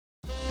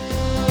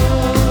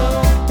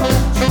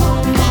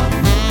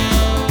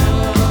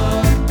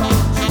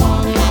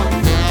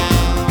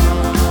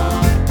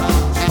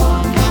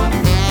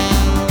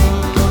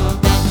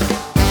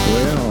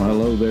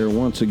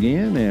once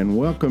again, and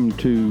welcome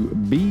to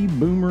Bee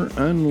Boomer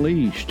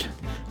Unleashed.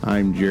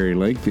 I'm Jerry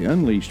Lake, the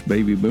Unleashed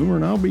Baby Boomer,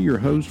 and I'll be your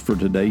host for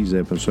today's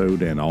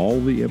episode and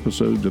all the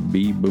episodes of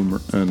Bee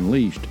Boomer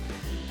Unleashed.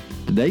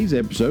 Today's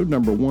episode,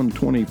 number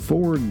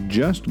 124,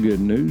 Just Good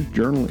News,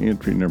 journal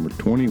entry number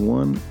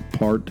 21,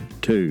 part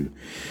 2.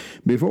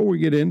 Before we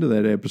get into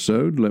that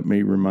episode, let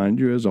me remind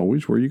you, as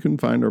always, where you can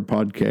find our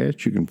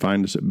podcast. You can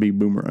find us at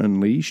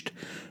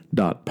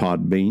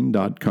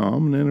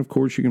BeeBoomerUnleashed.podbean.com. And then, of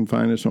course, you can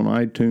find us on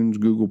iTunes,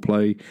 Google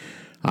Play,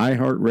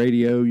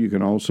 iHeartRadio. You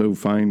can also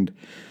find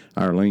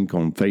our link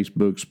on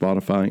Facebook,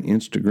 Spotify,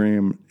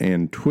 Instagram,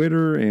 and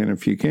Twitter. And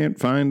if you can't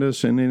find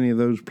us in any of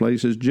those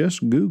places,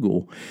 just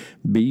Google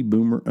Bee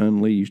Boomer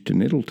Unleashed,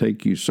 and it'll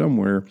take you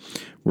somewhere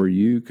where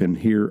you can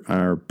hear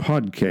our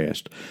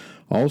podcast.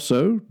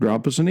 Also,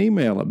 drop us an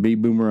email at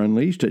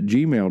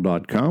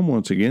beeboomerunleashed@gmail.com.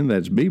 Once again,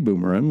 that's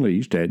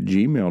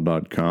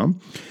beeboomerunleashed@gmail.com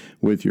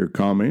with your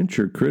comments,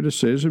 your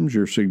criticisms,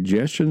 your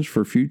suggestions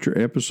for future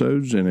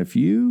episodes. And if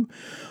you,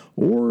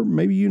 or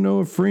maybe you know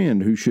a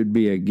friend who should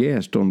be a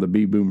guest on the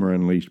Bee Boomer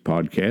Unleashed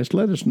podcast,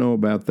 let us know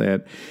about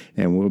that,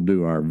 and we'll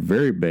do our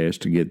very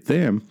best to get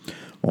them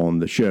on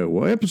the show.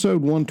 Well,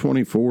 episode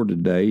 124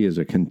 today is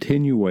a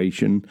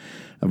continuation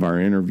of our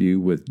interview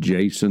with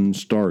Jason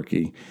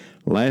Starkey.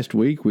 Last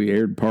week, we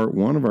aired part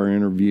 1 of our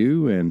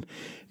interview, and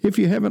if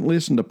you haven't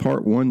listened to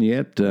part 1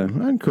 yet,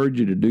 I encourage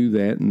you to do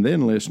that and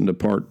then listen to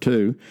part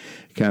 2.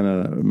 Kind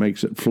of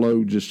makes it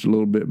flow just a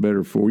little bit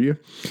better for you.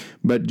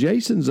 But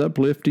Jason's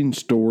uplifting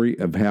story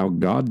of how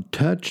God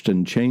touched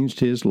and changed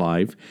his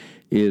life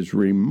is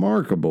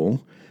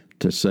remarkable,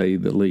 to say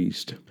the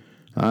least.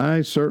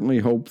 I certainly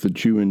hope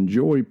that you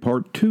enjoy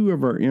part 2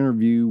 of our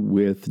interview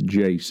with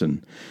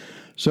Jason.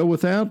 So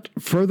without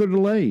further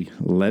delay,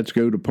 let's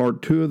go to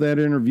part 2 of that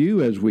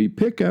interview as we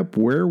pick up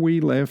where we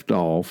left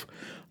off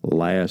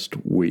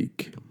last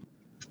week.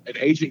 An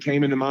agent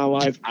came into my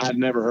life. I'd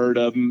never heard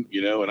of him,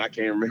 and I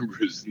can't remember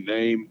his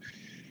name,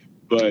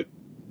 but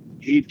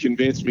he'd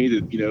convinced me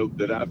that,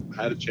 that I've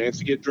had a chance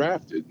to get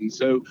drafted. And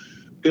so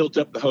built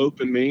up the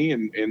hope in me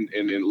and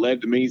it led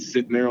to me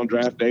sitting there on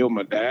draft day with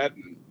my dad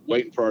and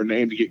waiting for our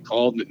name to get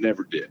called, and it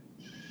never did.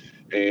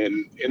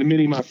 And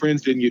many of my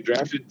friends didn't get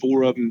drafted.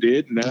 4 of them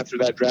did. And after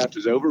that draft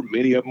was over,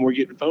 many of them were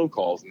getting phone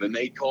calls. And then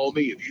they'd call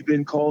me, have you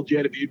been called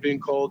yet? Have you been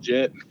called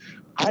yet? And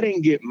I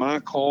didn't get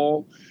my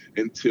call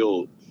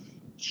until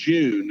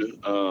June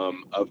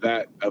of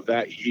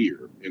that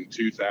year in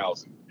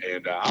 2000.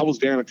 And I was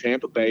down in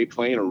Tampa Bay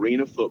playing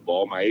arena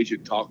football. My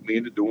agent talked me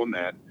into doing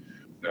that.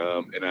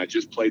 And I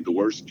just played the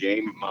worst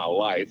game of my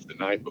life the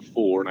night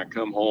before. And I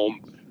come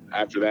home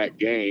after that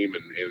game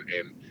and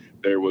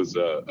there was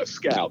a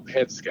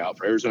head scout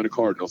for Arizona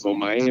Cardinals on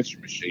my answer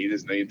machine.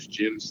 His name's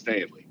Jim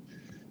Stanley.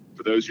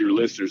 For those of your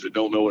listeners that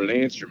don't know what an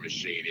answer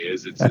machine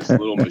is, it's this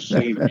little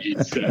machine we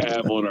used to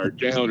have on our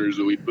counters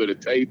that we put a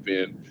tape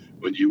in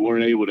when you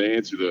weren't able to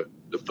answer the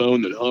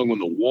phone that hung on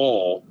the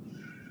wall.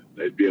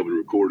 They'd be able to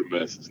record a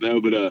message. No,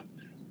 but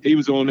he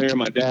was on there.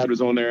 My dad was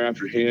on there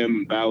after him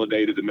and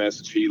validated the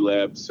message he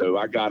left. So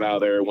I got out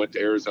of there and went to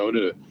Arizona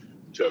to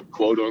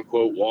quote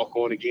unquote walk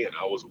on again.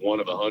 I was one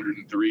of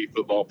 103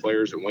 football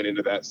players that went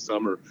into that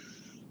summer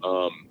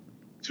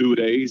 2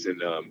 days, and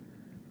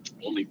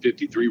only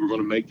 53 were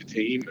going to make the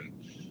team. And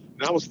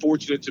I was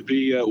fortunate to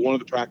be one of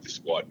the practice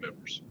squad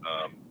members.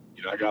 I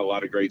got a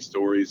lot of great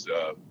stories,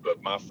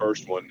 but my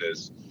first one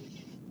is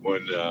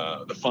when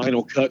the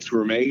final cuts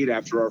were made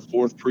after our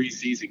 4th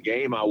preseason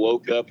game. I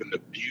woke up in the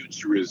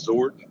Buttes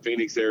Resort in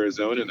Phoenix,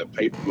 Arizona, and the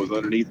paper was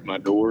underneath my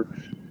door.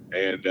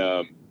 And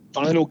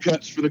final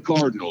cuts for the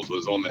Cardinals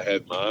was on the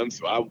headline.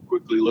 So I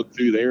quickly looked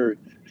through there, and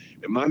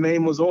my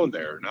name was on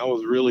there. And I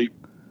was really,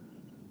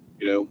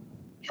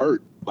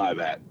 hurt by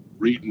that,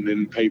 reading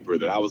in the paper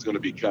that I was going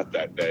to be cut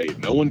that day.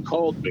 No one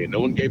called me.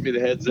 No one gave me the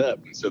heads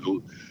up. And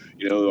so,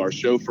 our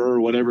chauffeur or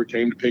whatever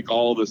came to pick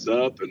all of us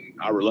up. And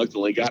I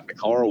reluctantly got in the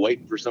car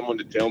waiting for someone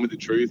to tell me the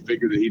truth,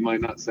 figured that he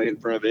might not say it in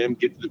front of them,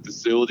 get to the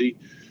facility.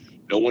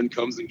 No one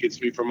comes and gets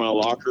me from my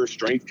locker.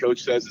 Strength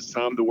coach says it's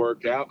time to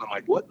work out. And I'm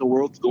like, what in the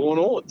world's going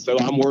on? So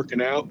I'm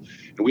working out,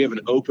 and we have an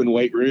open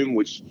weight room,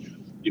 which,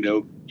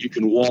 you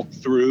can walk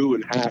through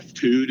and have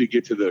to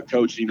get to the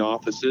coaching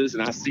offices.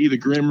 And I see the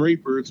Grim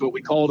Reaper, it's what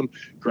we called him,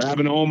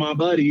 grabbing all my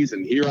buddies.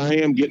 And here I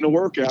am getting a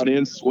workout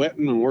in,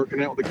 sweating and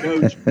working out with the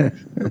coach.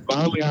 And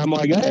finally, I'm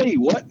like, hey,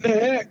 what the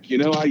heck?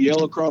 I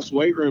yell across the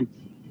weight room.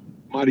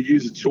 Might have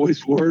used a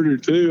choice word or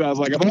two. I was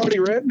like, I've already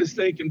read the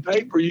stinking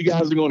paper. You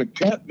guys are going to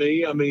cut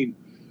me. I mean,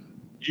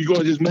 you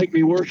going to just make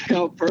me work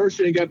out first?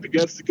 You ain't got the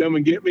guts to come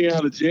and get me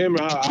out of the gym.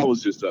 I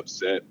was just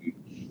upset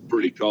and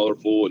pretty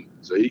colorful. And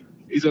so he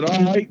said,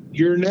 all right,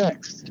 you're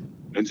next,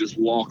 and just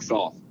walks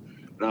off.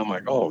 And I'm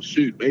like, oh,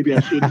 shoot, maybe I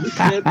shouldn't have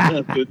said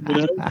nothing,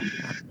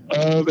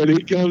 And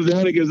he comes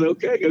down and goes,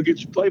 okay, go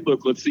get your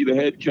playbook. Let's see the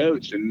head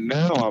coach. And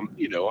now I'm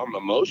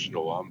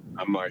emotional.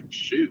 I'm like,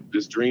 shoot,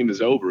 this dream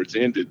is over. It's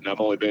ended. And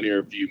I've only been here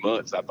a few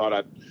months. I thought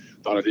I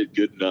did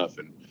good enough,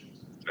 and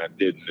I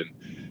didn't.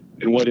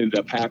 And what ended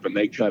up happening,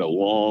 they cut a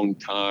long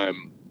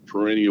time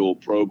perennial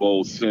Pro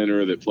Bowl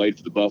center that played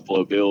for the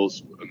Buffalo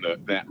Bills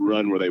in that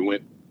run where they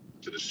went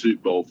to the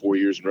Super Bowl 4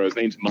 years in a row. His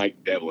name's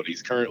Mike Devlin.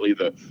 He's currently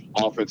the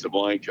offensive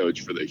line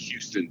coach for the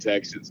Houston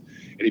Texans,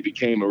 and he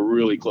became a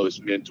really close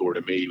mentor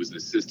to me. He was an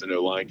assistant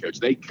O-line coach.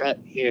 They cut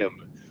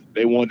him.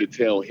 They wanted to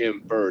tell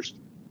him first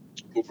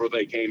before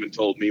they came and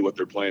told me what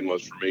their plan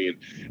was for me.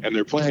 And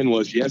their plan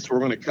was, yes, we're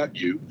going to cut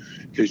you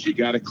because you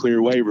got to clear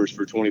waivers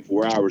for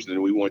 24 hours, and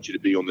then we want you to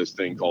be on this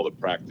thing called a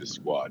practice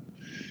squad.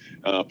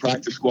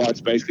 Practice squad's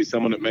basically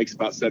someone that makes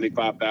about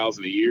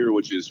 $75,000 a year,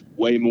 which is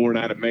way more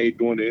than I'd have made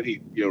going to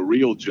any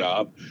real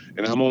job.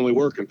 And I'm only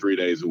working 3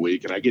 days a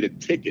week, and I get a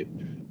ticket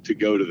to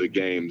go to the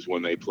games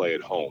when they play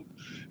at home.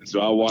 And so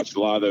I watched a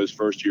lot of those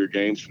first year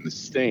games from the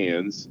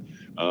stands.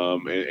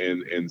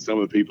 And some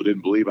of the people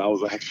didn't believe I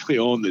was actually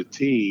on the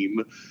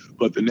team,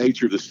 but the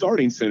nature of the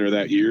starting center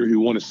that year, who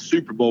won a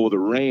Super Bowl with the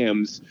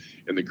Rams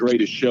and the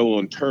greatest show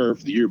on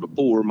turf the year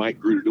before, Mike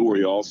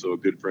Grudadori, also a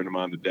good friend of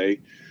mine today,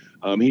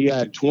 he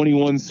had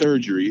 21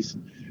 surgeries,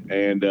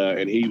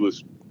 and he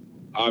was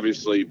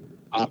obviously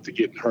opt to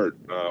getting hurt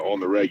on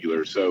the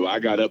regular. So I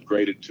got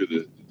upgraded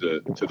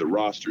to the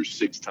roster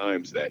 6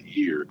 times that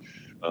year,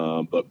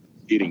 but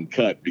getting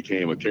cut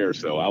became a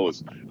carousel. I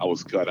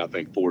was cut, I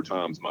think, 4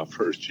 times my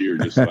first year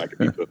just so I could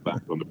be put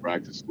back on the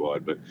practice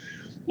squad. But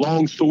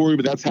long story,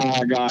 but that's how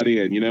I got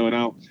in,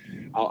 and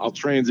I'll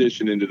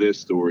transition into this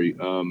story.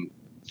 4th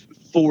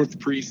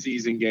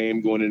preseason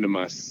game going into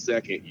my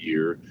 2nd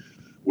year,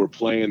 we're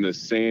playing the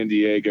San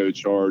Diego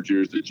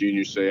Chargers, the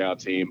junior seau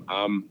team.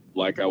 I'm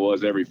like I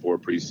was every 4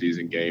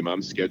 preseason game.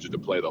 I'm scheduled to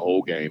play the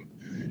whole game.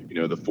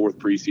 The 4th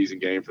preseason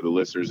game, for the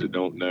listeners that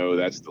don't know,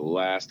 that's the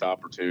last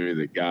opportunity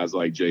that guys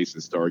like Jason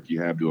Starkey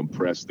have to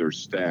impress their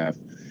staff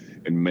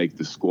and make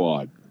the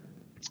squad.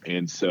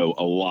 And so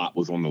a lot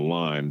was on the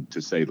line,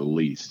 to say the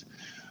least.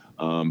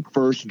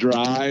 First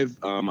drive,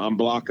 I'm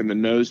blocking the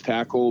nose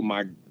tackle.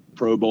 My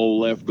Pro Bowl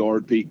left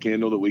guard, Pete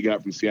Kendall, that we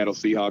got from Seattle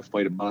Seahawks,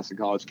 played at Boston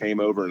College, came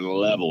over and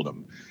leveled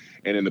him.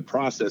 And in the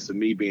process of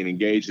me being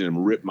engaged in him,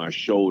 ripped my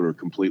shoulder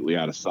completely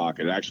out of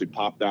socket. It actually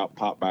popped out,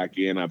 popped back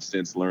in. I've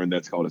since learned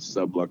that's called a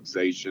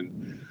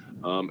subluxation.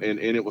 And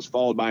it was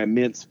followed by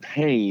immense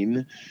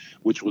pain,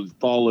 which was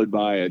followed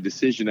by a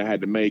decision I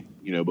had to make,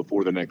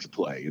 before the next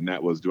play. And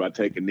that was, do I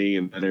take a knee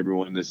and let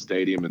everyone in this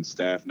stadium and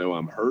staff know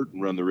I'm hurt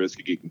and run the risk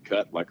of getting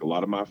cut like a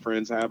lot of my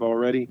friends have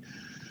already?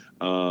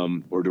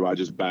 Or do I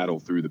just battle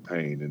through the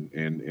pain?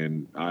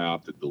 And I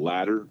opted the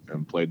latter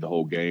and played the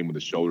whole game with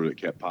a shoulder that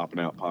kept popping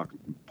out,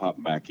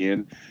 popping back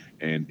in,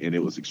 and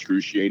it was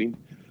excruciating.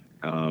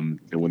 And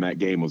when that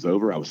game was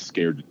over, I was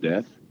scared to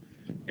death.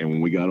 And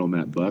when we got on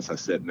that bus, I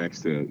sat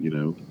next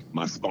to,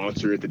 my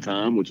sponsor at the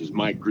time, which was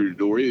Mike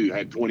Grudadori, who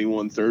had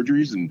 21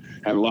 surgeries and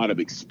had a lot of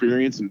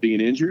experience in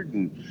being injured.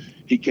 And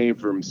he came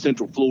from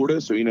Central Florida,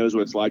 so he knows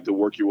what it's like to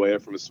work your way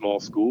up from a small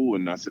school.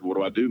 And I said, what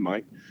do I do,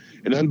 Mike?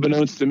 And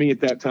unbeknownst to me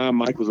at that time,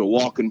 Mike was a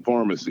walk-in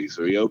pharmacy.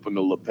 So he opened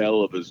the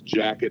lapel of his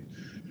jacket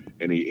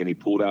and he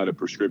pulled out a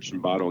prescription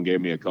bottle and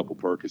gave me a couple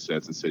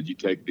Percocets and said, you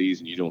take these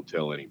and you don't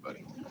tell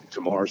anybody.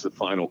 Tomorrow's the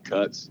final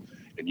cuts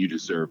and you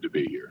deserve to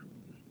be here.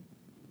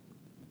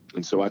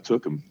 And so I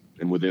took them.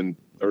 And within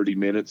 30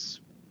 minutes,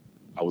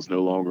 I was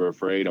no longer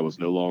afraid. I was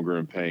no longer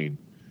in pain.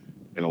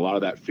 And a lot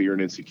of that fear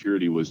and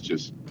insecurity was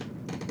just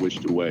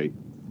wished away.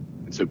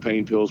 And so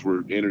pain pills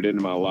were entered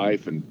into my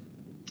life. And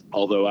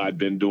although I'd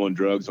been doing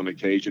drugs on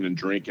occasion and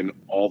drinking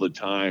all the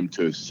time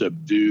to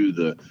subdue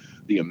the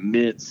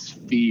immense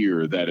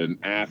fear that an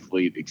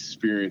athlete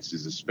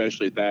experiences,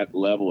 especially at that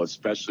level,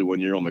 especially when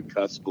you're on the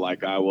cusp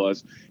like I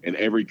was, and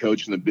every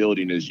coach in the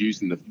building is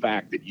using the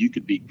fact that you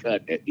could be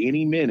cut at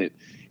any minute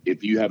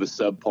if you have a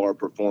subpar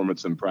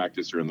performance in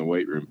practice or in the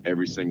weight room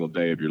every single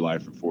day of your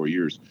life for 4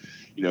 years.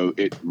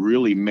 It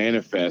really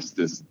manifests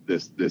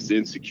this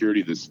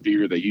insecurity, this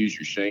fear. They use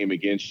your shame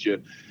against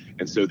you.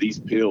 And so these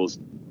pills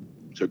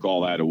took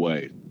all that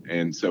away.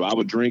 And so I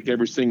would drink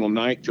every single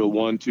night till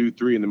 1, 2,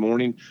 3 in the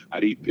morning.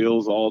 I'd eat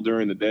pills all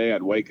during the day.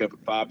 I'd wake up at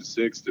 5 to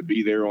 6 to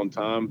be there on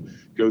time,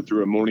 go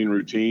through a morning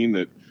routine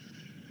that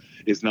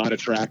is not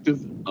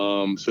attractive,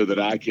 so that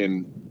I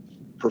can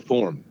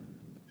perform.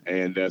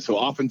 And so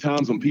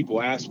oftentimes when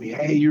people ask me,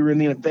 hey, you were in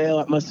the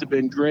NFL, it must have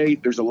been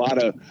great. There's a lot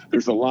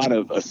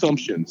of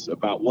assumptions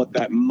about what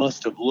that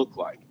must have looked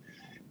like.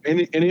 And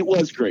it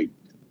was great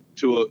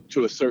to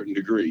a certain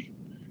degree.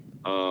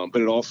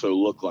 But it also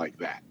looked like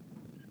that.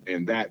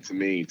 And that, to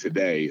me,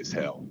 today is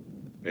hell.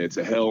 It's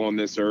a hell on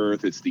this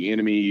earth. It's the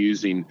enemy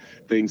using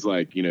things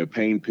like,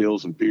 pain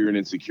pills and fear and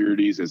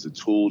insecurities as a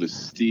tool to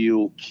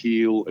steal,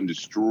 kill, and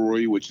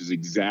destroy, which is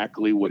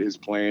exactly what his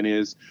plan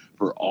is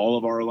for all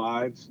of our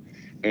lives.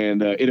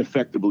 And it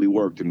effectively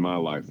worked in my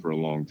life for a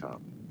long time.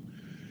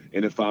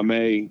 And if I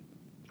may,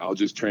 I'll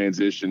just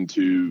transition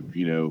to,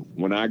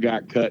 when I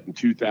got cut in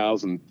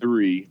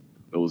 2003,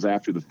 it was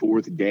after the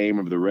 4th game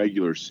of the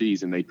regular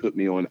season. They put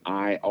me on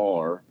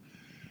IR,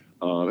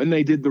 and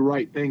they did the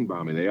right thing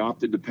by me. They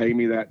opted to pay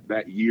me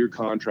that year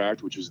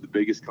contract, which was the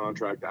biggest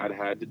contract I'd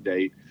had to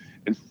date,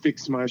 and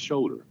fix my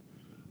shoulder.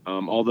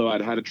 Although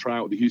I'd had a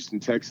tryout with the Houston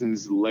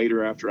Texans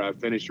later after I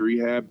finished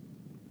rehab,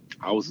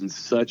 I was in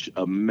such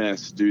a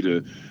mess due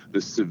to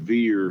the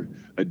severe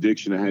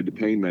addiction I had to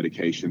pain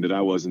medication that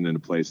I wasn't in a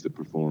place to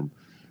perform.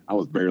 I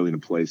was barely in a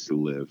place to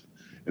live.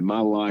 In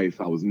my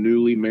life, I was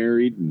newly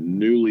married,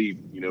 newly,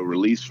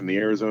 released from the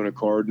Arizona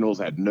Cardinals,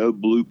 had no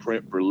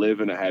blueprint for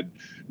living. I had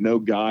no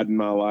God in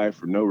my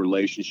life or no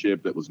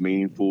relationship that was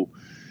meaningful.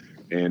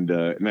 And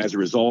as a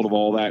result of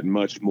all that and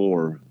much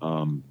more,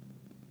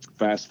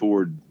 fast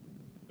forward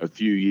a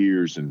few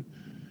years, and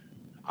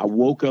I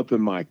woke up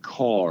in my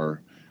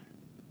car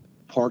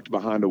parked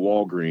behind a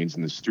Walgreens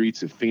in the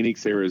streets of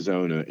Phoenix,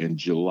 Arizona in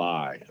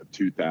July of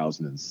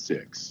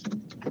 2006.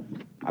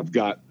 I've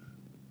got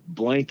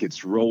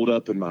blankets rolled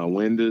up in my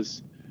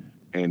windows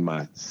and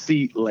my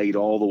seat laid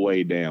all the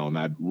way down.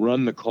 I'd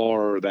run the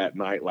car that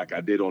night like I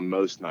did on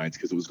most nights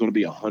because it was going to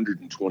be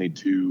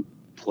 122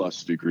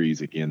 plus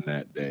degrees again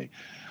that day.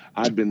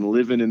 I'd been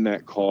living in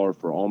that car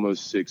for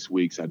almost 6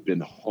 weeks. I'd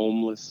been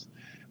homeless.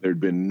 There'd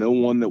been no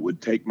one that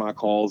would take my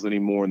calls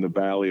anymore in the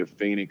Valley of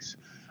Phoenix.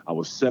 I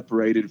was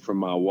separated from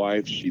my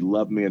wife. She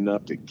loved me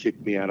enough to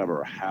kick me out of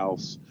her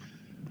house.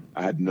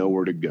 I had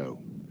nowhere to go.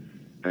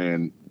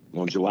 And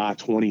on July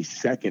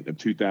 22nd of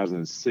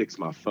 2006,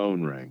 my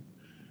phone rang.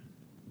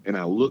 And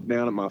I looked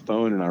down at my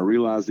phone and I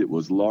realized it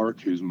was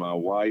Lark, who's my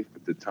wife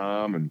at the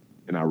time. And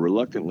I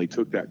reluctantly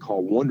took that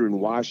call,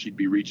 wondering why she'd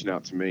be reaching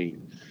out to me.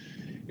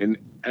 And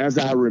as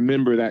I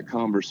remember that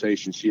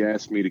conversation, she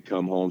asked me to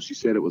come home. She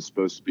said it was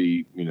supposed to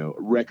be, a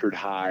record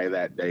high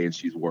that day, and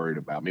she's worried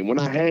about me. When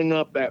I hang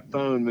up that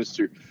phone,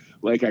 Mr.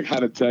 Lake, I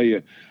got to tell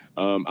you,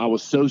 I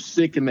was so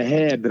sick in the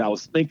head that I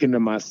was thinking to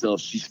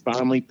myself, she's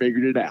finally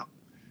figured it out.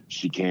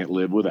 She can't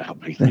live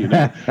without me.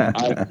 And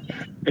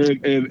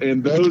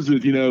those who,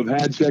 have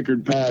had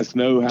checkered past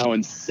know how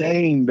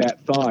insane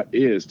that thought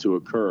is to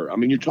occur. I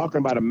mean, you're talking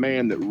about a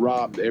man that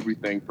robbed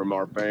everything from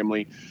our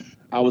family.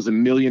 I was a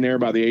millionaire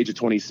by the age of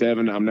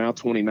 27. I'm now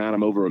 29.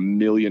 I'm over $1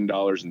 million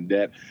in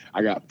debt.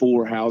 I got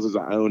 4 houses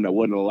I owned. I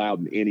wasn't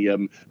allowed in any of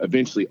them.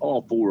 Eventually,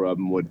 all 4 of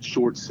them would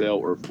short sell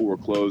or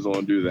foreclose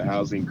on due to the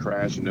housing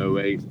crash in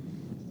 08.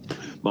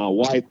 My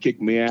wife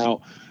kicked me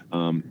out.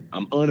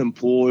 I'm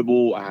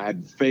unemployable. I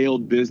had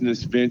failed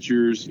business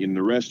ventures in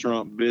the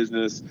restaurant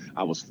business.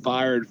 I was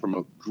fired from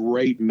a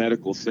great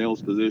medical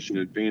sales position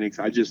in Phoenix.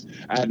 I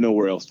had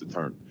nowhere else to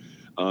turn.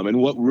 And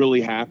what really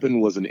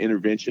happened was an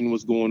intervention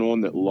was going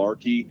on that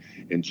Larky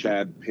and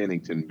Chad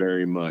Pennington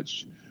very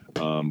much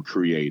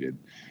created.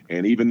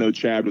 And even though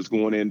Chad was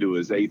going into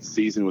his 8th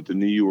season with the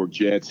New York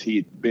Jets, he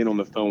had been on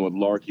the phone with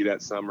Larky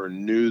that summer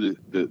and knew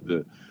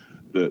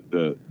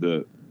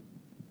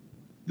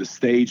the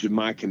stage of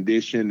my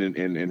condition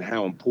and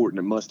how important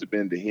it must have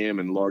been to him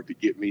and Lark to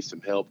get me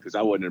some help because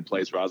I wasn't in a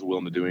place where I was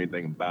willing to do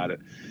anything about it.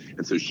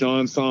 And so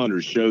Sean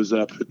Saunders shows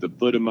up at the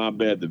foot of my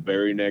bed the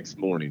very next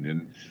morning.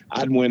 And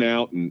I'd went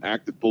out and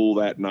acted fool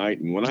that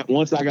night. And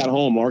once I got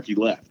home, Larky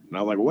left. And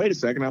I was like, well, wait a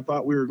second. I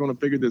thought we were going to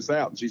figure this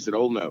out. And she said,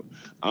 oh, no,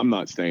 I'm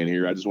not staying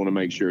here. I just want to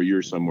make sure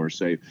you're somewhere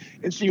safe.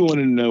 And she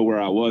wanted to know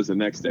where I was the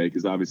next day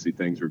because obviously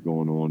things were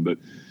going on. But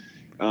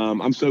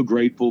I'm so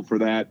grateful for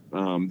that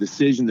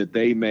decision that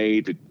they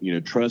made to,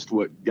 trust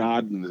what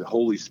God and the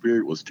Holy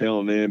Spirit was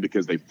telling them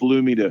because they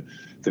flew me to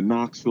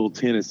Knoxville,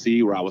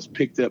 Tennessee, where I was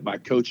picked up by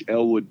Coach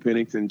Elwood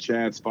Pennington,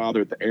 Chad's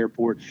father, at the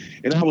airport.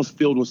 And I was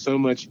filled with so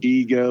much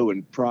ego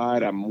and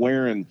pride. I'm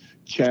wearing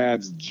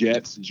Chad's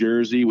Jets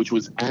jersey, which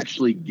was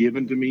actually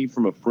given to me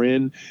from a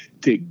friend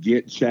to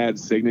get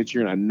Chad's signature.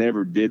 And I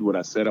never did what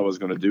I said I was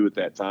going to do at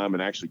that time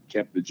and actually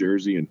kept the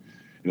jersey and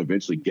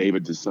eventually gave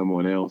it to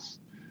someone else.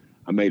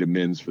 I made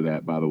amends for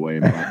that, by the way,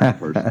 in my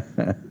first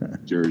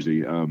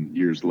jersey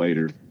years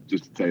later,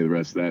 just to tell you the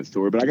rest of that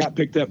story. But I got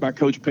picked up by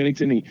Coach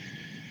Pennington.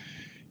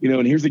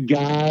 And here's a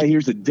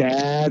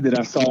dad that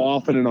I saw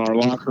often in our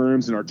locker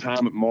rooms in our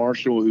time at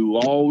Marshall, who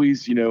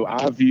always,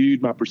 I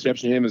viewed my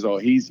perception of him as,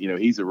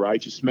 he's a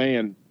righteous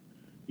man.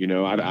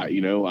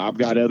 I've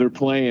got other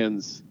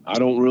plans. I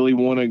don't really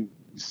want to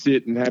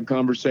sit and have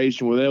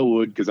conversation with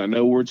Elwood because I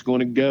know where it's going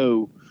to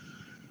go.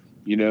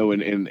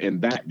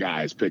 And that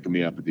guy is picking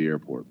me up at the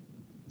airport.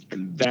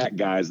 And that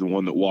guy is the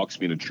one that walks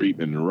me into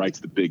treatment and writes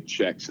the big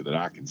check so that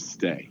I can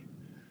stay.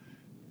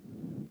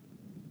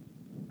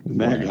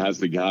 And that guy's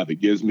the guy that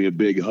gives me a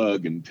big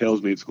hug and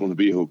tells me it's going to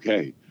be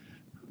okay.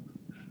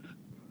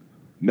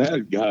 And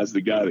that guy's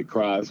the guy that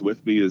cries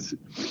with me as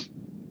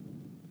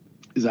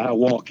I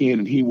walk in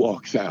and he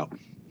walks out.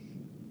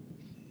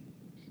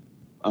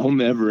 I'll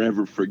never,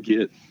 ever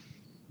forget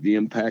the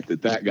impact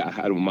that guy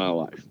had on my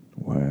life.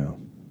 Wow.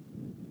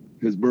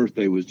 His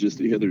birthday was just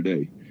the other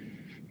day.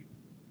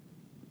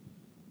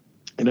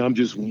 And I'm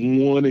just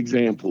one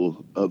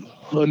example of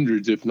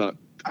hundreds, if not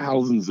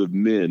thousands of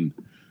men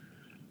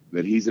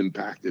that he's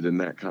impacted in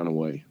that kind of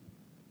way.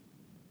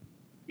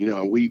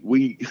 I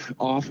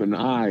often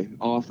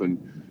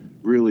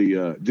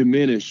really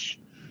diminish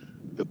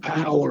the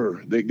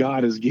power that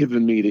God has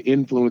given me to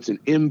influence and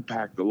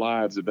impact the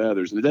lives of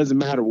others. And it doesn't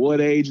matter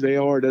what age they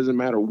are. It doesn't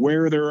matter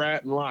where they're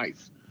at in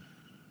life.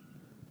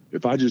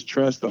 If I just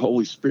trust the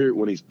Holy Spirit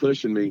when he's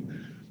pushing me,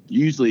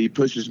 usually he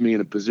pushes me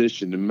in a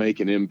position to make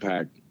an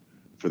impact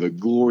for the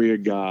glory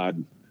of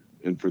God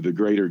and for the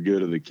greater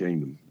good of the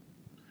kingdom.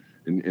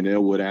 And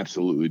Elwood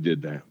absolutely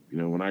did that. You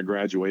know, when I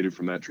graduated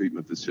from that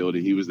treatment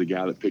facility, he was the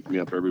guy that picked me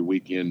up every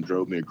weekend,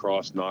 drove me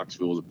across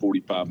Knoxville. It was a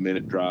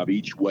 45-minute drive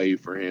each way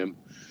for him,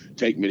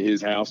 take me to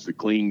his house to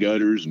clean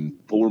gutters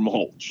and pour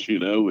mulch, you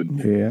know,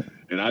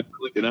 and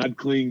I'd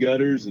clean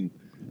gutters and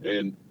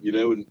you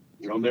know, and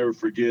I'll never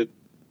forget.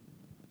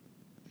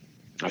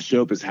 I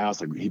show up at his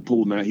house, like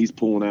he's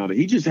pulling out.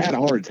 He just had a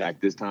heart attack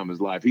this time in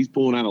his life. He's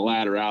pulling out a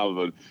ladder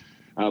out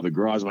of the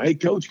garage. I'm like, hey,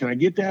 Coach, can I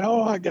get that?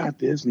 Oh, I got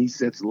this. And he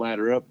sets the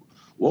ladder up.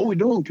 What are we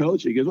doing,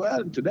 Coach? He goes,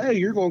 well, today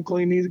you're going to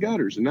clean these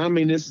gutters. And I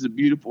mean, this is a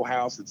beautiful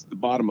house. It's the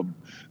bottom of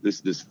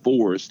this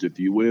forest, if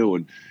you will.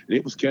 And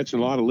it was catching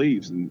a lot of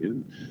leaves.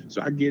 And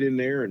so I get in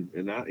there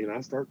and I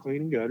start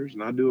cleaning gutters,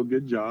 and I do a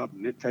good job.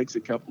 And it takes a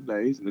couple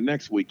days. And the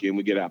next weekend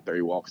we get out there,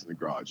 he walks in the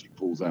garage. He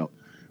pulls out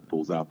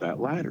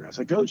that ladder. I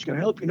said, Coach, can I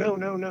help you? No.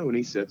 And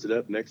he sets it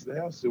up next to the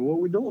house. I said, what are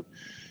we doing?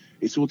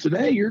 He said, well,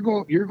 today you're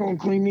going to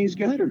clean these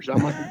gutters.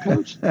 I'm like, well,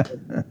 Coach,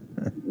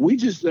 we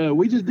just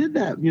did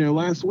that, you know,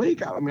 last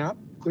week. I mean, I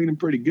cleaned them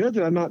pretty good.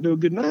 Did I not do a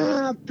good?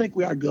 Nah, I think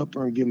we ought to go up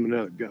there and give them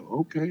another go.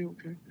 Okay.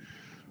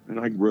 And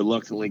I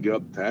reluctantly go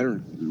up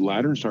the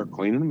ladder and start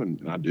cleaning them,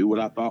 and I do what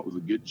I thought was a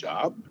good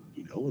job.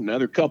 You know,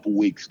 another couple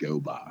weeks go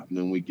by, and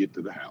then we get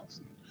to the house.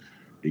 And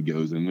he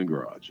goes in the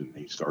garage, and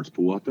he starts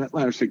pulling up that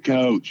ladder. I said,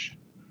 Coach,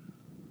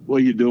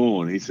 what are you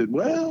doing? He said,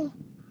 well,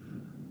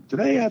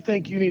 today I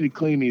think you need to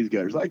clean these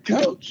gutters. Like,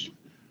 Coach,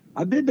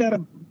 I did that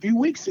a few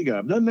weeks ago.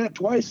 I've done that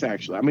twice,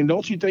 actually. I mean,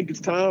 don't you think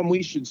it's time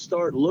we should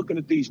start looking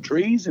at these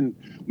trees, and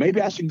maybe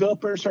I should go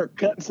up there and start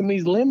cutting some of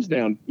these limbs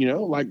down? You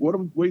know, like, what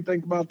do you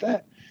think about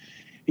that?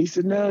 He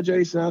said, no,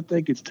 Jason, I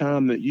think it's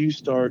time that you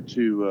start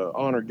to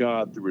honor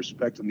God through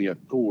respecting the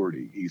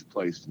authority he's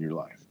placed in your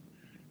life.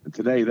 And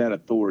today that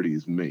authority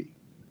is me.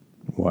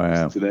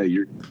 Wow. So today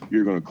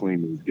you're going to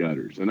clean these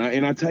gutters. And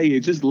I tell you,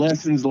 it's just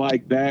lessons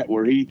like that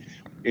where he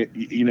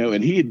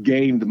had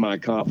gained my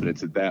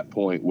confidence at that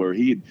point, where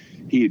he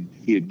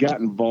had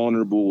gotten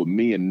vulnerable with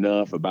me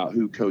enough about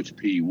who Coach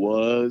P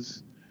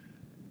was,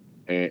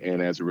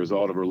 and as a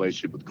result of a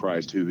relationship with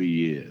Christ, who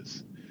he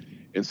is.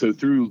 And so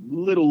through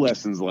little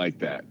lessons like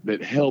that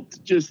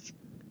helped just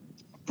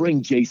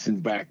bring Jason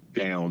back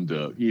down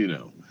to, you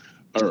know,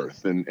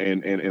 earth and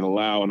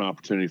allow an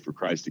opportunity for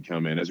Christ to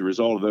come in. As a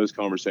result of those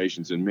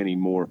conversations and many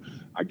more,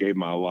 I gave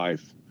my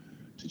life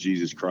to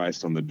Jesus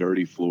Christ on the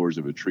dirty floors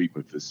of a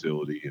treatment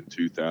facility in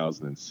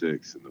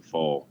 2006 in the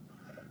fall.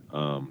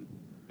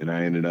 And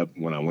I ended up,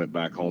 when I went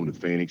back home to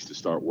Phoenix to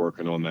start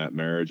working on that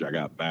marriage, I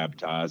got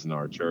baptized in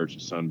our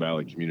church, Sun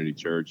Valley Community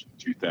Church, in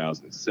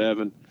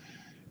 2007,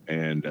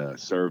 and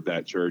served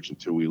that church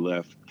until we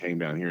left, came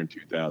down here in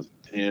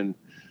 2010.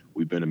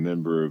 We've been a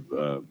member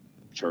of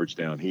church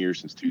down here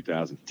since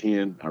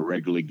 2010. I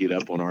regularly get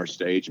up on our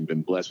stage and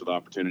been blessed with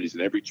opportunities in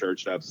every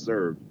church that I've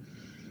served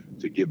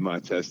to give my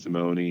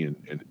testimony and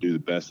to do the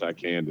best I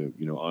can to,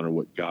 you know, honor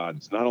what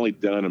God's not only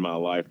done in my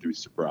life through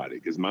sobriety,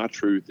 because my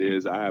truth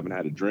is I haven't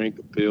had a drink,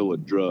 a pill, a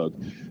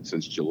drug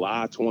since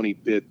July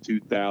 25th,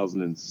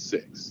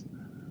 2006.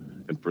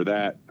 And for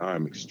that,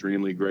 I'm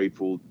extremely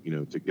grateful, you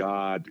know, to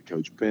God, to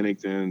Coach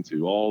Pennington,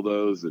 to all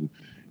those and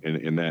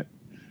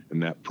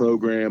that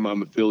program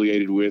I'm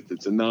affiliated with.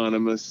 It's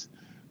anonymous.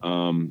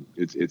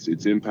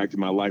 It's impacted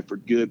my life for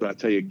good, but I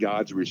tell you,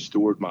 God's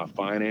restored my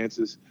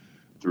finances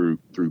through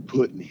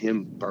putting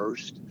him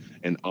first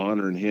and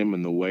honoring him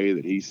in the way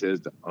that he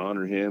says to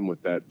honor him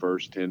with that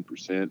first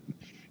 10%.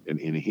 And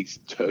he's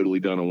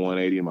totally done a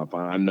 180 in my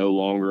finance. I no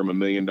longer am $1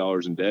 million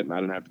in debt, and I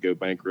didn't have to go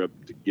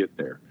bankrupt to get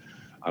there.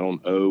 I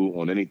don't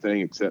owe on anything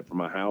except for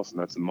my house, and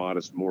that's a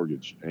modest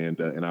mortgage.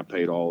 And I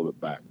paid all of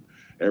it back.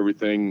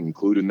 Everything,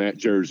 including that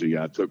jersey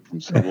I took from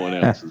someone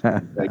else, is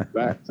going to take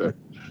back. So,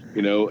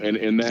 you know,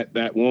 and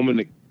that woman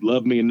that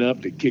loved me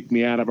enough to kick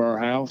me out of our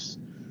house,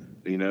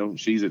 you know,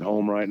 she's at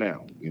home right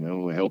now, you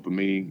know, helping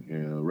me, you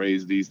know,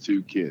 raise these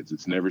two kids.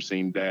 It's never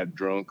seen dad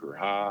drunk or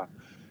high,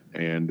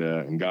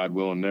 and God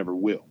willing, never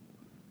will.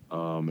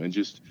 And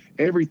just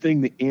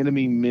everything the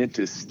enemy meant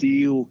to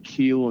steal,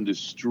 kill, and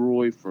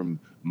destroy from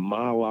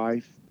my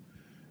life,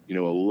 you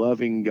know, a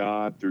loving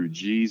God through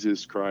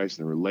Jesus Christ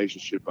and the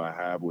relationship I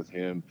have with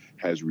him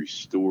has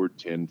restored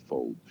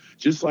tenfold.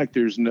 Just like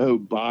there's no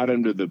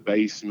bottom to the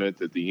basement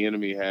that the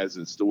enemy has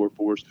in store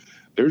for us,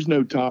 there's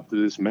no top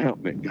to this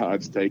mountain that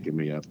God's taken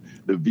me up.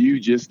 The view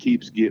just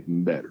keeps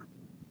getting better.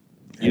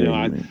 You know,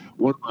 I'll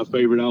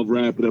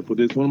wrap it up with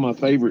this. One of my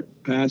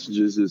favorite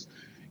passages is,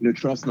 you know,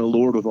 trust in the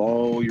Lord with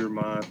all your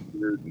mind,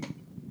 spirit,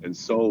 and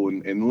soul,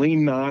 and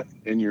lean not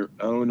in your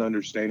own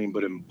understanding,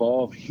 but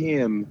involve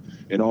him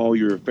in all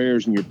your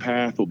affairs, and your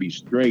path will be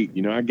straight.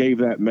 You know, I gave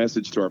that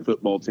message to our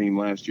football team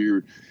last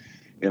year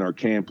in our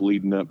camp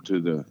leading up to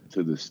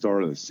the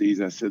start of the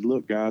season. I said,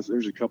 look, guys,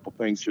 there's a couple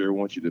things here I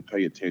want you to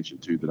pay attention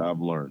to that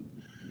I've learned.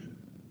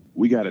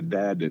 we got a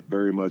dad that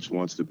very much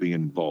wants to be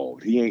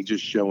involved. He ain't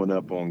just showing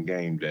up on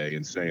game day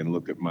and saying,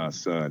 look at my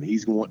son.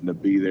 He's wanting to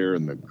be there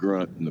in the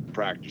grunt and the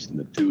practice and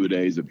the 2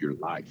 days of your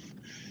life.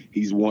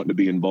 He's wanting to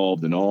be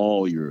involved in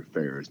all your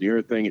affairs. The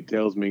other thing it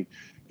tells me,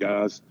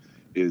 guys,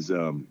 is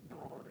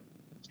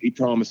he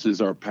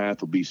promises our path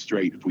will be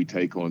straight if we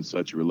take on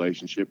such a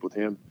relationship with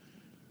him,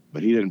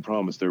 but he didn't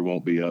promise there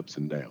won't be ups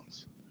and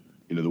downs.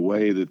 You know, the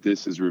way that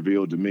this is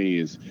revealed to me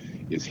is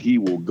he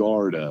will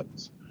guard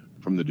us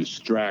from the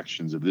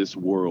distractions of this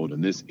world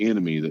and this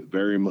enemy that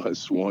very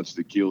much wants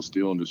to kill,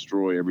 steal, and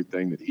destroy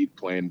everything that he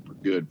planned for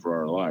good for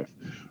our life,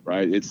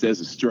 right? It says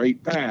a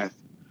straight path,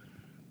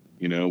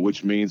 you know,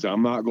 which means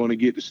I'm not going to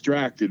get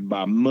distracted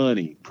by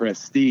money,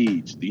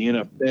 prestige, the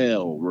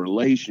NFL,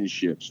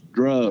 relationships,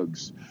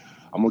 drugs.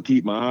 I'm going to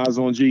keep my eyes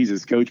on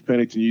Jesus. Coach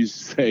Pennington used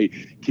to say,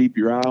 keep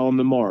your eye on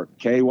the mark,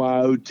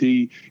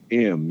 KYOTM.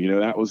 You know,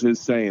 that was his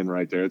saying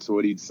right there. That's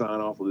what he'd sign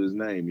off with his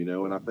name, you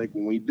know. And I think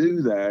when we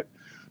do that,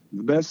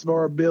 the best of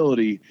our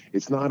ability,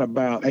 it's not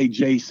about, hey,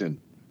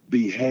 Jason,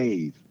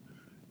 behave.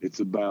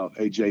 It's about,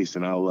 hey,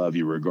 Jason, I love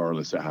you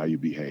regardless of how you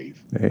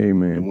behave.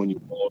 Amen. And when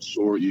you fall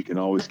short, you can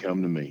always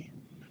come to me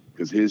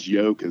because his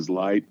yoke is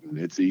light and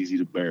it's easy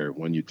to bear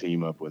when you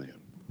team up with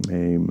him.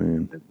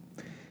 Amen.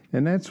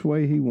 And that's the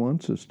way he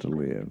wants us to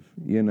live.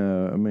 You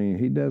know, I mean,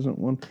 he doesn't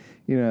want,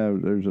 you know,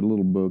 there's a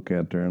little book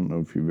out there, I don't know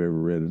if you've ever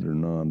read it or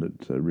not,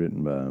 it's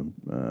written by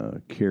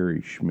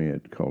Carrie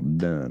Schmidt called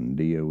Done,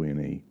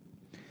 D-O-N-E.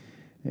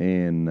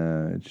 And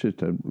it's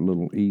just a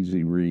little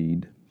easy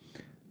read.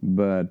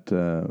 But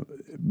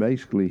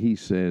basically he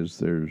says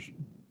there's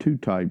 2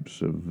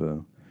 types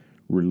of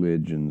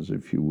religions,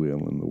 if you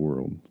will, in the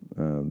world.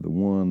 The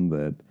one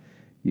that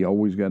you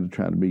always got to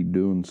try to be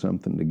doing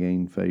something to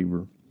gain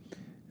favor,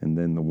 and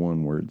then the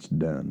one where it's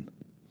done.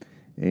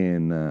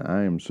 And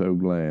I am so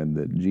glad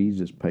that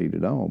Jesus paid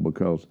it all,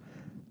 because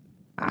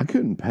I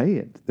couldn't pay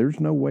it. There's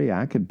no way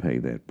I could pay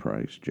that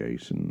price,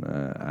 Jason.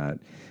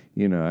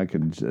 I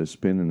could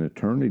spend an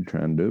eternity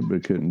trying to do it, but I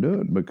couldn't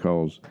do it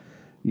because,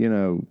 you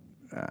know,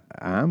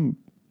 I'm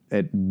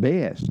at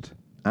best,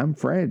 I'm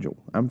fragile.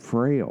 I'm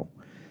frail.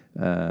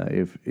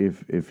 If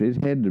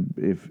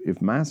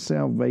my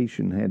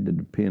salvation had to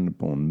depend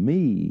upon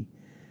me,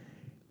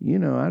 you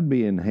know, I'd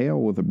be in hell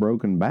with a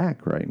broken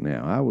back right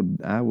now.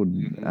 I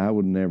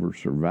would never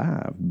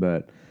survive.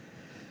 But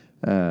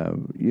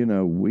you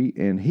know,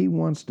 he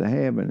wants to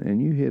have,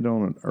 and you hit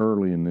on it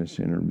early in this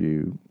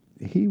interview.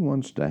 He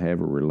wants to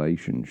have a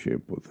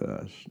relationship with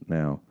us.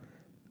 Now,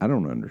 I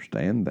don't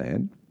understand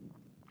that.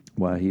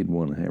 Why he'd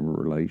want to have a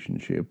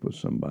relationship with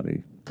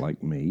somebody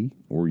like me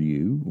or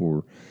you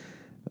or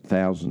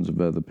thousands of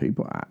other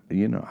people.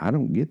 I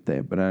don't get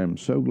that, but I am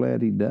so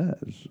glad he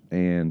does.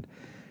 And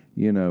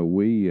you know,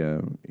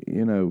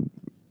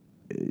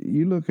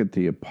 you look at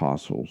the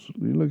apostles,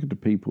 you look at the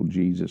people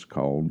Jesus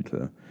called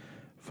to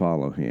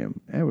follow him.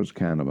 That was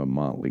kind of a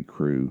motley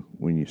crew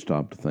when you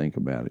stop to think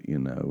about it, you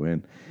know.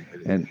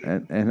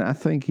 And I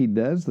think he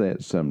does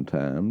that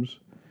sometimes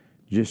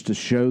just to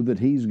show that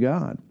he's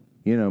God.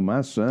 You know,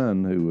 my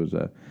son, who was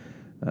a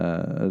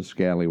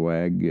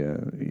scallywag,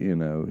 you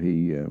know,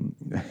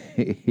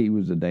 he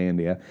was a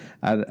dandy.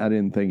 I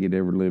didn't think he'd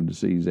ever live to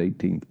see his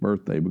 18th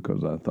birthday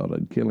because I thought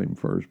I'd kill him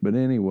first. But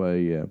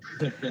anyway,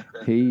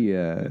 he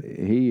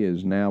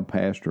is now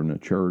pastoring a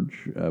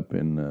church up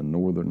in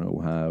northern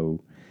Ohio.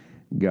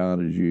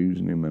 God is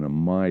using him in a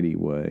mighty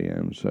way.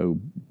 I'm so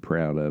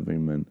proud of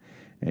him,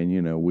 and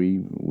you know,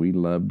 we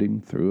loved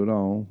him through it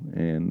all,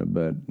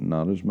 but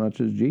not as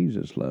much as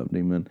Jesus loved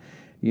him. And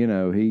you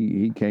know,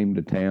 he came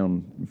to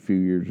town a few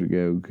years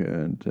ago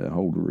to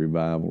hold a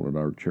revival at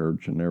our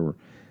church, and there were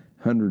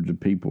hundreds of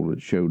people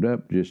that showed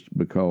up just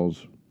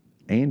because,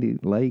 Andy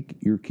Lake,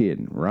 you're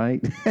kidding,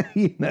 right?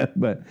 You know,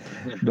 but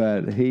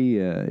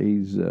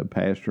he's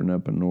pastoring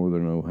up in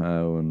northern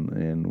Ohio,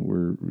 and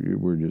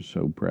we're just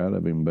so proud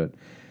of him. But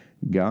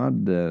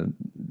God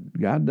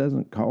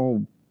doesn't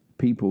call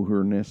people who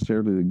are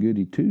necessarily the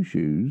goody two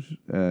shoes.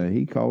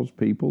 He calls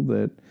people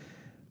that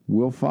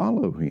will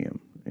follow him.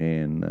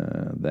 And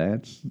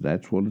that's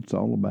what it's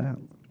all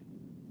about.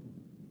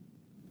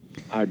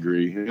 I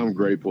agree. I'm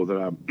grateful that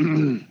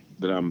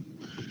I'm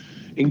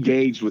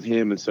engaged with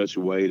him in such a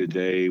way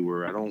today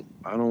where I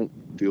don't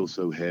feel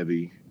so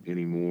heavy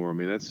anymore. I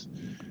mean,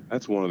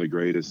 that's one of the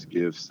greatest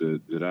gifts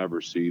that I've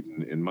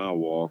received in my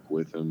walk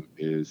with him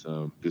is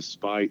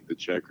despite the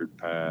checkered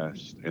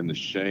past and the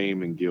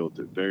shame and guilt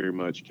that very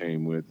much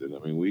came with it.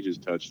 I mean, we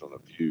just touched on a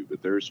few,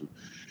 but there's some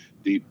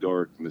deep,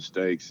 dark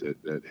mistakes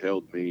that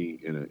held me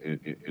in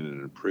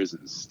an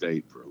imprisoned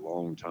state for a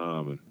long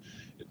time, and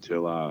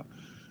until I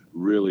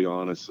really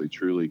honestly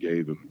truly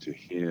gave them to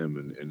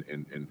him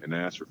and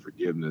asked for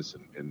forgiveness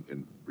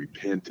and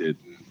repented,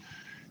 and,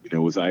 you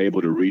know, was I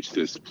able to reach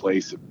this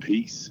place of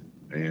peace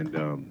and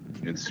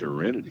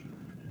serenity,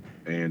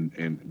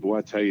 and boy,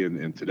 I tell you,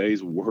 in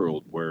today's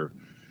world where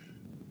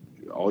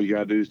all you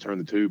gotta do is turn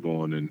the tube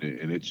on, and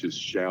it's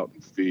just shouting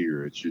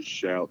fear, it's just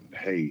shouting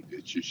hate,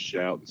 it's just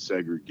shouting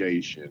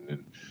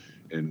segregation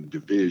and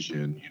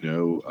division. You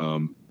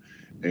know,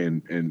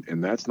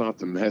 And that's not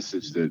the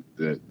message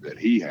that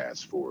he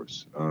has for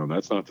us.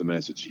 That's not the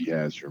message he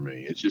has for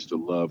me. It's just to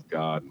love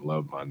God and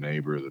love my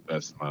neighbor the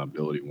best of my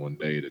ability, one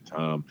day at a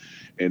time.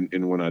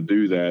 And when I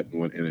do that,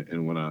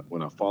 and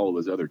when I follow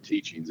his other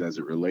teachings as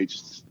it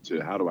relates to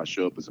how do I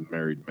show up as a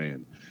married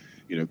man,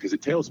 because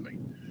it tells me,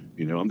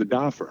 I'm to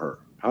die for her.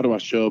 How do I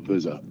show up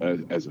as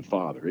a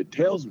father? It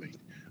tells me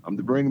I'm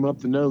to bring him up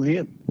to know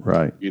him.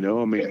 Right.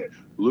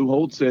 Lou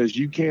Holt says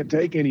you can't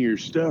take any of your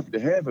stuff to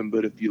heaven,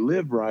 but if you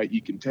live right,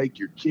 you can take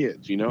your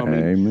kids.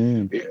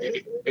 Amen.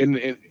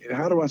 And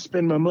how do I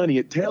spend my money?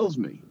 It tells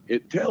me.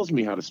 It tells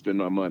me how to spend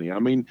my money.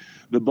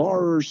 The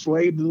borrower's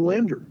slave to the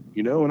lender,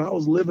 and I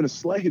was living a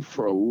slave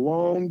for a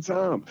long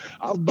time.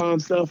 I was buying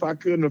stuff I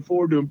couldn't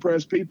afford to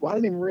impress people I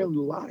didn't even really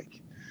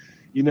like.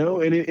 And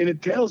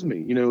it tells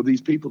me,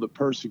 these people that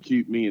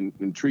persecute me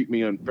and treat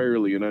me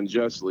unfairly and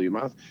unjustly, am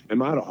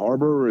I to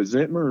harbor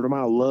resentment, or am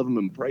I to love them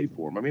and pray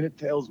for them? It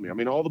tells me.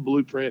 All the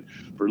blueprint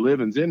for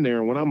living's in there.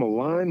 And when I'm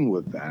aligned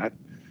with that,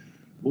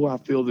 boy, I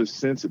feel this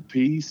sense of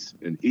peace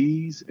and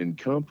ease and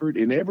comfort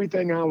in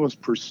everything I was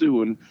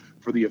pursuing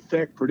for the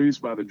effect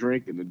produced by the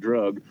drink and the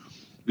drug.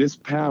 This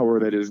power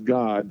that is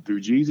God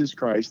through Jesus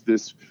Christ,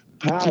 this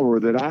power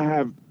that I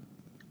have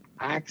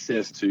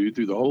access to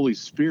through the Holy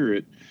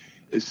Spirit,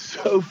 is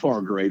so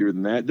far greater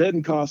than that. It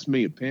doesn't cost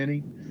me a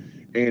penny,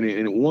 and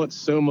it wants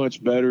so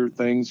much better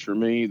things for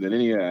me than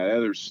any of that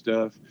other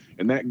stuff.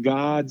 And that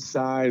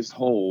God-sized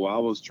hole I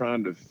was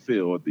trying to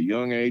fill at the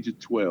young age of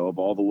 12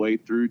 all the way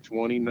through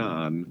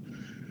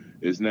 29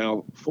 is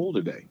now full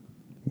today.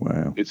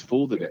 Wow. It's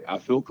full today. I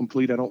feel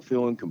complete. I don't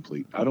feel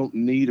incomplete. I don't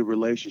need a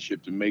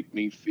relationship to make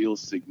me feel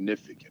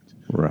significant,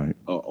 right,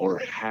 or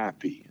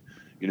happy.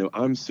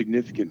 I'm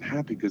significant and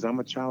happy because I'm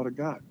a child of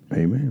God.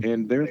 Amen.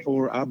 And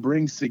therefore, I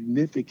bring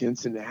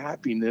significance and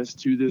happiness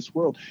to this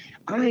world.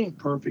 I ain't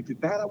perfect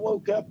at that. I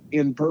woke up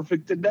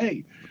imperfect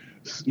today,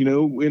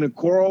 in a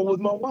quarrel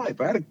with my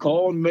wife. I had to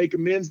call and make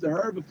amends to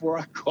her before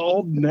I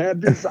called and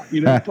had this,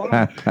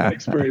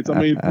 experience.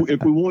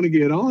 If we want to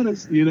get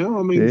honest,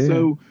 Yeah.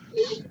 So,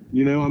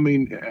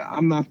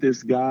 I'm not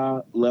this guy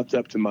left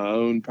up to my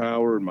own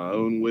power and my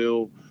own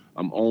will.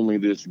 I'm only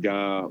this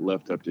guy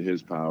left up to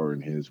his power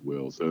and his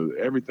will. So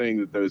everything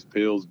that those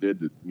pills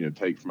did to,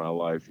 take from my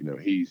life,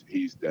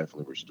 he's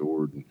definitely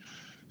restored. And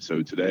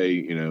so today,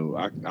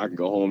 I can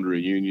go home to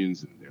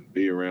reunions and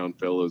be around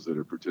fellows that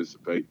are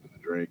participating in the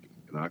drink,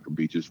 and I can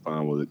be just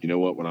fine with it. You know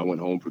what? When I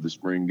went home for the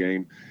spring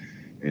game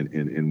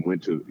and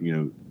went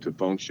to, to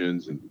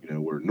functions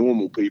and, where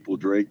normal people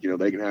drink,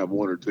 they can have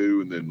one or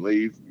two and then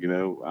leave,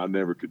 I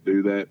never could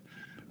do that.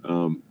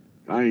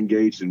 I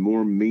engaged in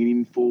more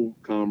meaningful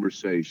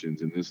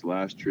conversations in this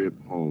last trip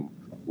home,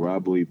 where I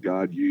believe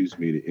God used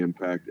me to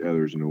impact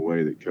others in a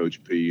way that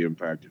Coach P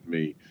impacted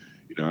me.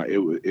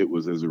 It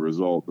was as a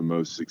result the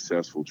most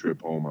successful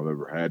trip home I've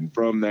ever had. And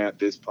from that,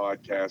 this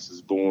podcast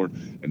is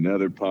born.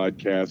 Another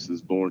podcast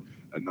is born.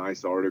 A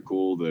nice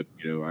article that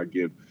I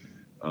give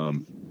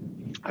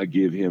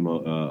him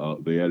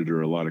the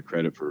editor a lot of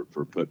credit for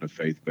putting a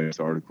faith-based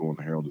article in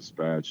the Herald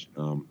Dispatch.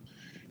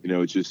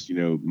 It's just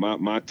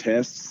my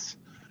tests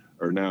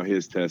are now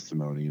his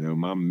testimony.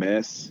 My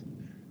mess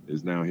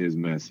is now his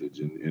message,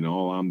 and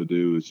all I'm to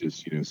do is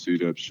just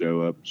suit up,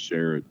 show up,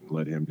 share it, and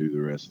let him do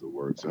the rest of the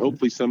work. So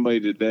hopefully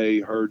somebody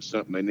today heard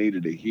something they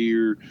needed to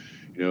hear.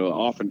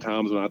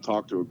 Oftentimes when I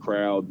talk to a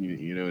crowd, and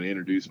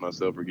introduce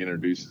myself or get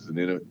introduced as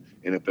an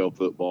NFL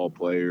football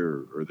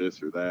player or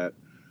this or that,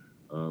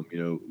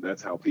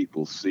 that's how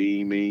people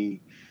see me.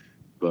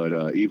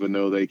 But even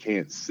though they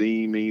can't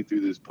see me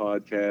through this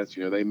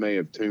podcast, they may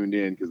have tuned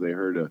in because they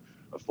heard a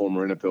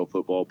former NFL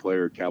football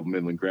player, Cabell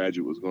Midland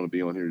graduate, was going to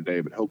be on here today.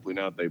 But hopefully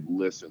not. They've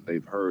listened.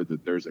 They've heard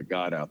that there's a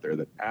God out there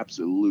that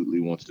absolutely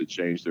wants to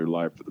change their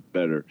life for the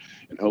better.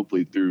 And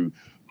hopefully through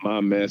my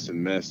mess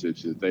and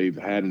message that they've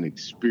had an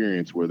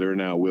experience where they're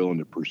now willing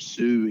to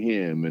pursue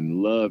him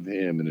and love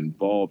him and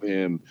involve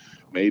him,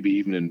 maybe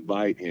even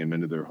invite him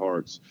into their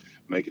hearts,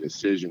 make a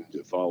decision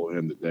to follow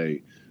him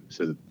today,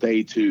 so that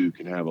they too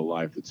can have a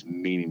life that's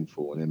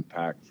meaningful and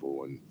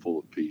impactful and full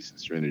of peace and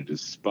serenity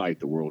despite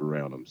the world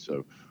around them.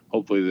 So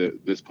hopefully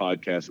this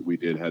podcast that we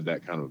did had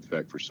that kind of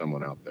effect for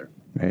someone out there.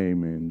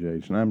 Amen,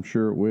 Jason. I'm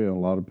sure it will. A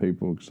lot of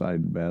people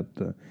excited about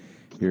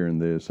hearing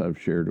this. I've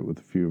shared it with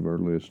a few of our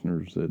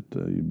listeners that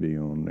you'd be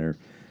on there.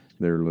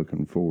 They're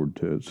looking forward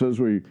to it. So as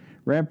we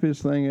wrap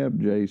this thing up,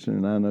 Jason,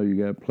 and I know you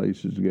got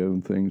places to go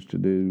and things to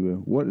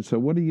do.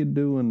 What are you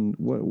doing?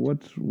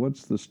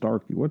 What's the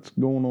Starkey? What's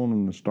going on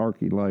in the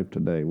Starkey life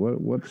today?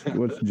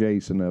 What's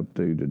Jason up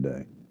to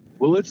today?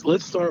 Well,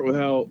 let's start with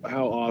how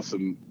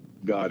awesome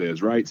God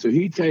is, right? So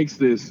he takes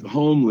this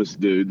homeless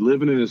dude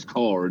living in his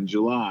car in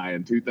July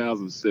in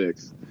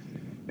 2006,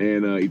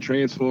 and he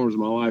transforms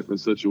my life in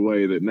such a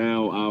way that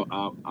now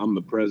I'm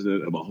the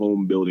president of a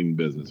home building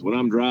business. What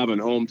I'm driving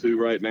home to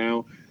right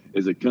now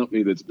is a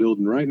company that's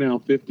building right now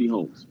 50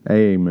 homes.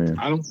 Amen.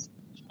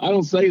 I I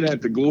don't say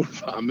that to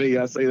glorify me.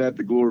 I say that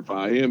to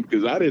glorify him,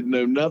 because I didn't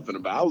know nothing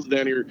about it. I was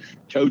down here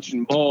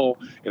coaching ball,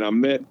 and I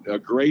met a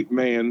great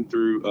man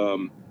through,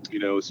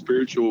 a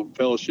spiritual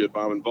fellowship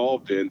I'm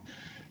involved in,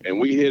 and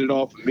we hit it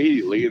off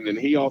immediately. And then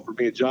he offered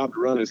me a job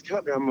to run his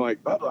company. I'm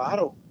like, Bubba, I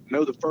don't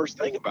know the first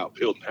thing about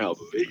building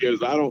houses. He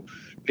goes, I don't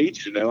need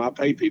you to know. I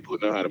pay people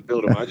to know how to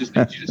build them. I just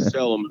need you to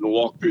sell them and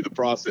walk through the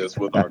process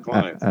with our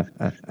clients.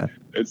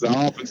 And so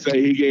I often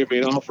say he gave me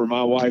an offer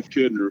my wife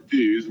couldn't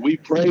refuse. We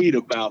prayed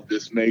about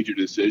this major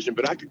decision,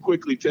 but I could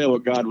quickly tell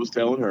what God was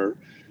telling her,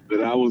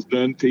 that I was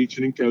done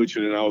teaching and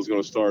coaching and I was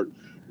going to start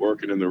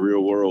working in the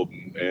real world.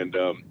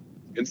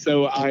 And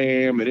so I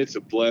am, and it's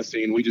a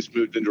blessing. We just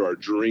moved into our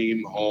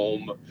dream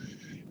home.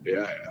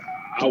 Yeah,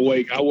 I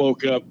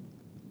woke up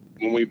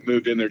when we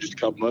moved in there just a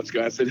couple months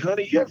ago. I said,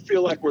 honey, you ever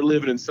feel like we're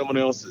living in someone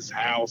else's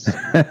house?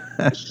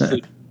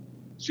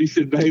 She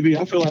said, baby,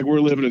 I feel like we're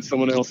living in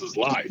someone else's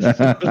life. And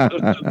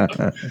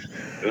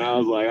I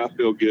was like, I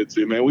feel good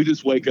too, man. We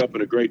just wake up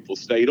in a grateful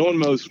state on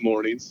most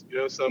mornings.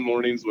 Some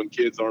mornings when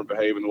kids aren't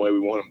behaving the way we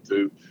want them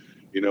to,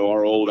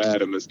 our old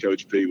Adam, as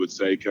Coach P would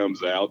say,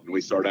 comes out and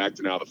we start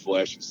acting out of the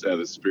flesh instead of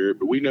the spirit.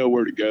 But we know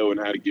where to go and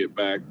how to get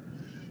back.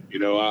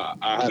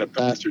 I had a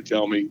pastor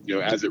tell me,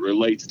 as it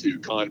relates to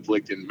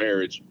conflict in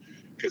marriage,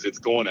 because it's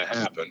going to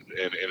happen,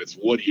 and it's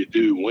what do you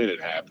do when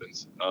it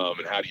happens,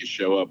 and how do you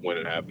show up when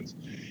it happens.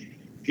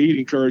 He'd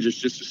encourage us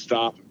just to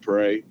stop and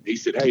pray. He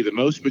said, hey, the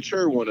most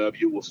mature one of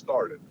you will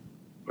start it,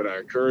 but I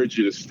encourage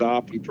you to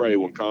stop and pray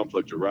when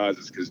conflict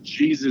arises, because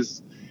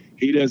Jesus,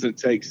 he doesn't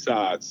take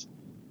sides.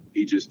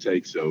 He just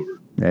takes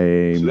over.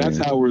 Amen. So that's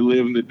how we're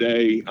living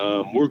today.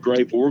 We're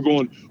grateful. We're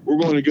going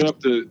to go up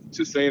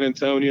to San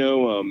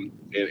Antonio and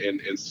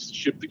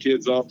ship the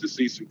kids off to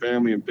see some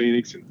family in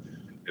Phoenix.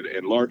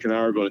 And Lark and I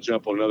are going to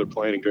jump on another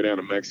plane and go down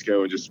to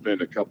Mexico and just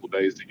spend a couple of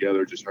days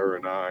together, just her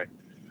and I.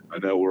 I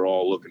know we're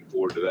all looking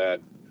forward to that.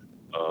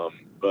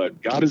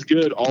 But God is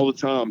good all the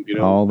time,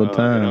 All the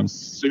time. And I'm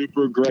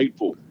super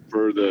grateful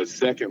for the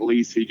second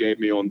lease he gave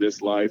me on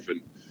this life.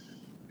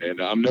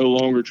 And I'm no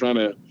longer trying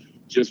to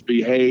just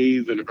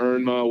behave and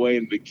earn my way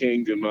into the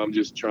kingdom. I'm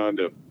just trying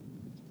to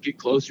get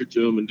closer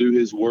to him and do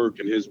his work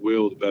and his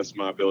will to the best of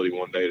my ability,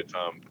 one day at a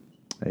time.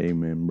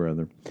 Amen,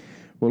 brother.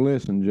 Well,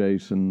 listen,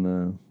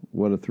 Jason,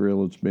 what a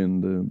thrill it's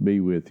been to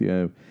be with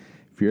you.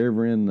 If you're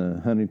ever in the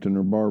Huntington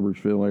or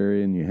Barboursville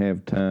area and you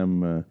have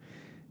time,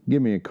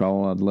 give me a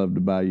call. I'd love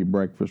to buy you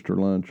breakfast or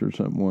lunch or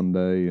something one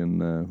day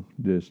and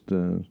just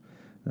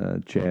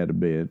chat a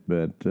bit.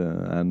 But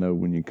I know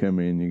when you come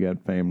in, you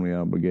got family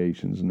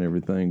obligations and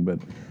everything. But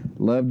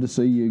love to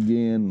see you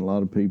again. A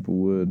lot of people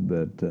would.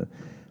 But,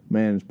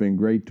 man, it's been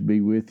great to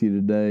be with you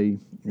today.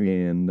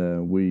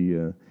 And we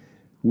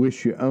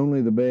wish you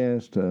only the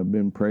best. I've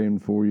been praying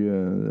for you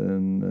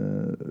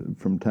and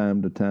from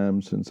time to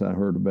time since I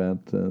heard about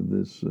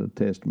this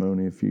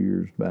testimony a few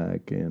years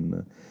back.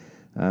 And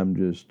I'm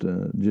just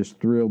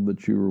thrilled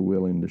that you were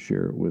willing to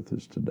share it with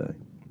us today.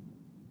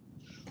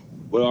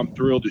 Well, I'm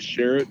thrilled to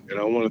share it, and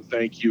I want to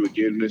thank you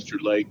again,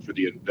 Mr. Lake, for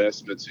the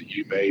investments that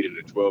you made in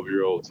a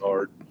 12-year-old's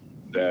heart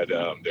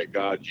that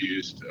God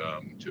used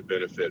to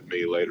benefit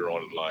me later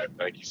on in life.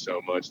 Thank you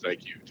so much.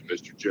 Thank you to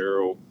Mr.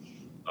 Gerald.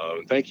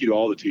 Thank you to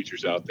all the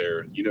teachers out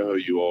there. You know who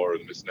you are,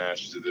 the Miss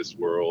Nashes of this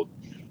world.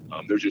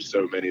 There's just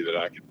so many that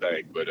I could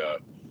thank, but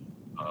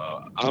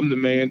I'm the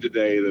man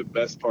today. The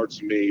best parts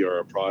of me are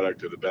a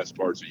product of the best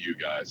parts of you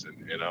guys,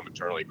 and I'm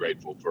eternally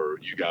grateful for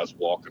you guys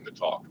walking the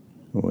talk.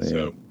 Well,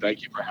 so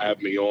thank you for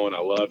having me on. I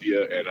love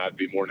you, and I'd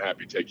be more than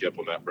happy to take you up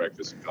on that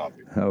breakfast and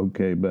coffee.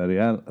 Okay,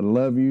 buddy. I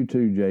love you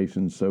too,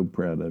 Jason. So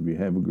proud of you.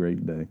 Have a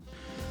great day.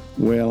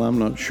 Well, I'm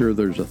not sure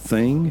there's a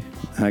thing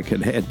I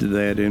could add to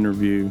that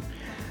interview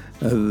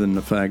other than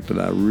the fact that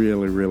I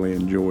really, really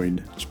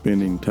enjoyed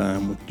spending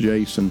time with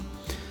Jason,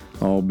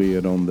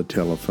 albeit on the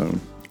telephone.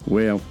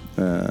 Well,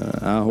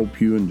 I hope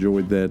you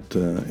enjoyed that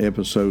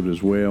episode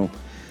as well.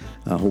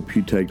 I hope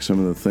you take some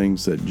of the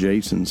things that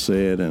Jason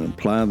said and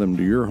apply them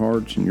to your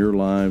hearts and your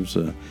lives.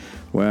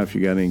 Well, if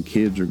you got any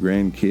kids or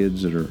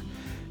grandkids that are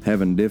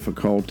having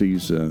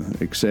difficulties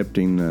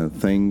accepting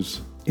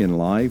things in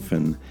life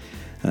and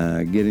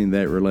getting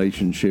that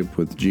relationship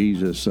with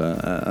Jesus,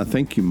 I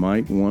think you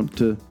might want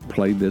to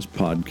play this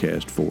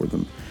podcast for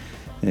them.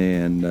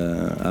 And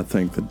I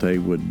think that they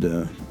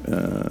would,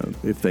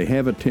 if they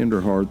have a tender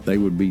heart, they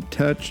would be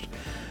touched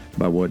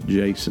by what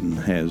Jason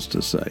has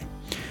to say.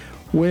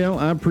 Well,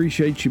 I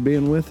appreciate you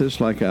being with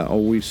us. Like I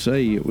always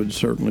say, it would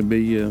certainly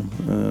be a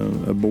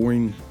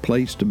boring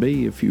place to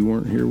be if you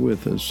weren't here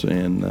with us.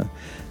 And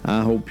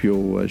I hope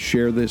you'll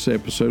share this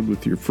episode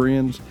with your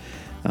friends.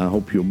 I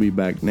hope you'll be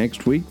back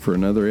next week for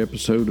another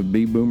episode of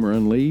B-Boomer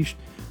Unleashed.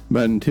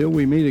 But until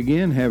we meet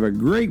again, have a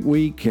great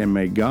week, and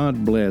may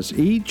God bless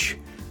each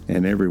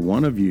and every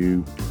one of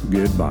you.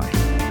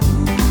 Goodbye.